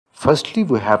Firstly,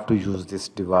 we have to use this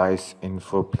device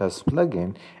info plus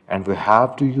plugin, and we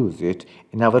have to use it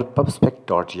in our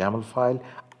pubspec.yaml file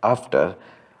after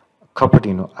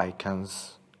Cupertino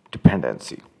icons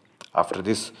dependency. After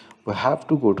this, we have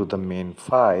to go to the main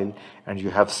file, and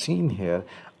you have seen here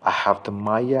I have the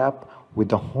my app with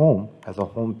the home as a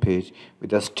home page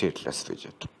with a stateless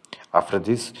widget. After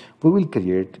this, we will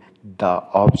create the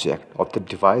object of the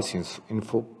device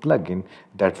info plugin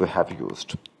that we have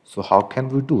used. So how can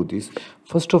we do this?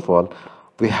 First of all,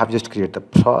 we have just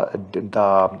created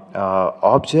the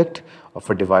object of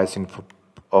a device info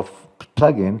of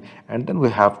plugin, and then we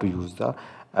have to use the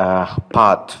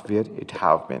path where it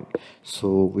have been.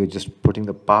 So we're just putting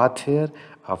the path here.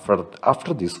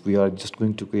 After this, we are just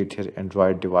going to create here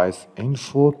Android device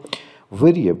info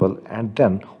variable, and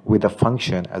then with a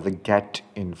function as a get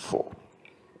info,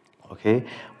 okay,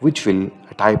 which will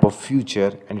a type of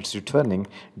future, and it's returning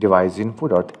device info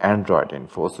dot android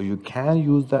info. So you can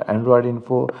use the android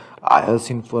info, iOS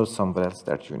info, or somewhere else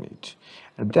that you need.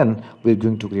 And then we're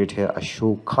going to create here a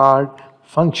show card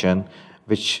function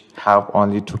which have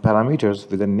only two parameters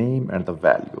with the name and the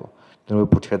value. Then we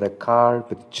put here the card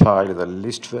with child as a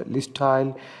list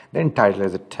tile, then title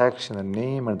as a text, and the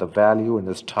name and the value, and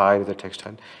the style as a text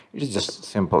style. It is just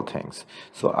simple things.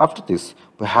 So after this,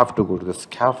 we have to go to the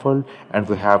scaffold, and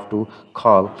we have to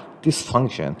call this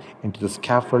function into the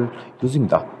scaffold using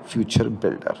the future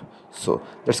builder. So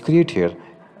let's create here,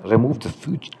 remove the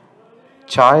future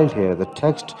child here, the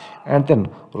text, and then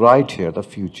write here the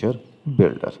future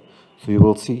builder. So you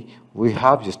will see we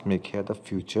have just make here the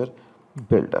future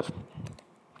builder.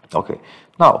 Okay,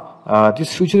 now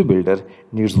this future builder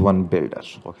needs one builder.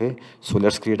 Okay, so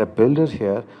let's create a builder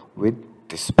here with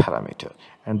this parameter,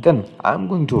 and then I'm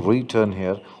going to return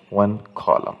here one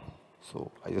column.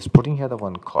 So I just putting here the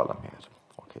one column here.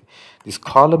 Okay, this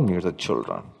column needs the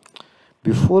children.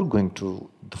 Before going to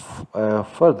the,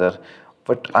 further,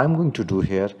 what I'm going to do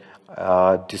here,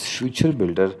 this future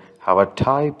builder have a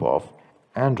type of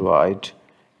Android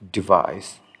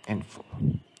device info,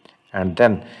 and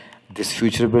then this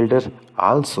future builder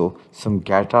also some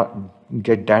get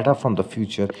data from the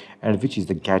future, and which is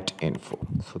the get info.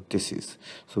 So this is,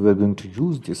 so we're going to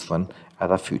use this one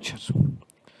as a future.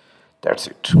 That's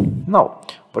it. Now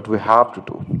what we have to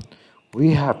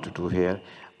do here,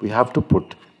 we have to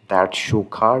put that show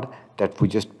card that we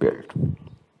just built.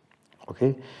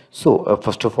 Okay, so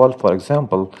first of all, for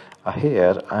example,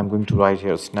 here I'm going to write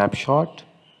here snapshot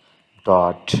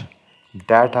dot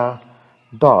data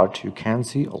dot, you can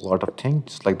see a lot of things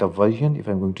just like the version. If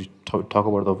I'm going to talk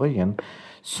about the version,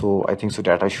 so I think so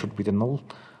data should be the null.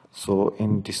 So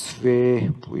in this way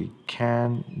we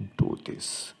can do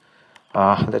this.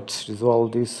 Let's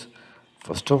resolve this.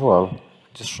 First of all,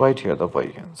 just write here the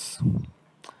versions.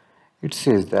 It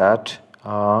says that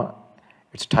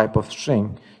it's type of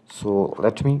string, so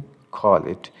let me call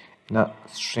it in a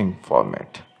string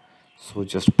format. So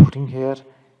just putting here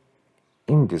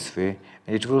in this way,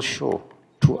 and it will show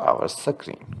to our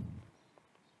screen,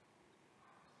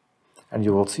 and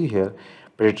you will see here,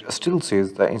 but it still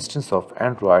says the instance of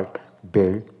Android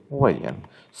build version.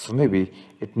 So maybe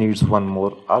it needs one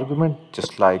more argument,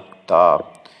 just like the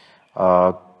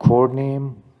code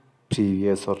name,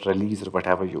 previous or release, or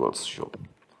whatever you will show.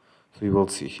 So you will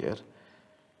see here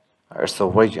it's a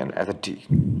version as a D.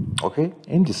 Okay,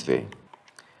 in this way,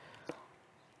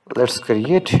 let's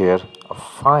create here a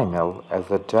final as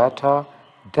a data.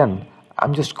 Then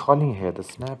I'm just calling here the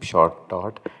snapshot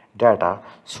dot data,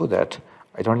 so that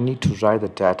I don't need to write the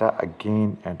data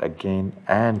again and again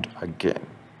and again.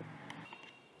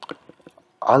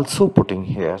 Also putting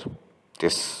here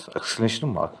this exclamation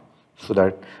mark, so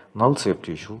that null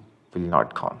safety issue will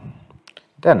not come.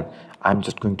 Then I'm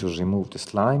just going to remove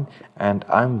this line, and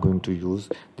I'm going to use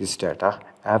this data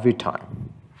every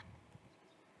time.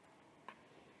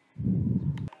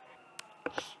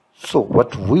 So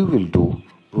what we will do,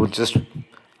 we will just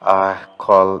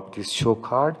call this show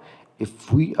card.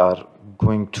 If we are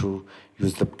going to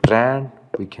use the brand,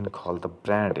 we can call the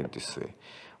brand in this way.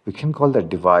 We can call the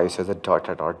device as a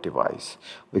dot device.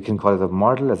 We can call the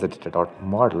model as a dot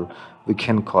model. We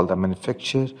can call the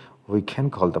manufacturer. We can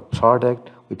call the product.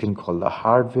 We can call the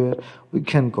hardware. We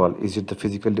can call is it the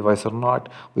physical device or not.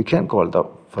 We can call the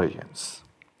versions.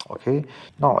 Okay.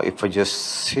 Now if I just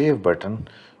save button,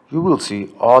 you will see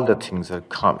all the things are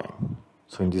coming.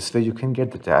 So in this way you can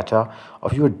get the data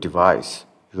of your device,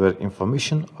 your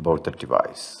information about the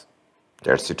device.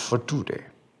 That's it for today.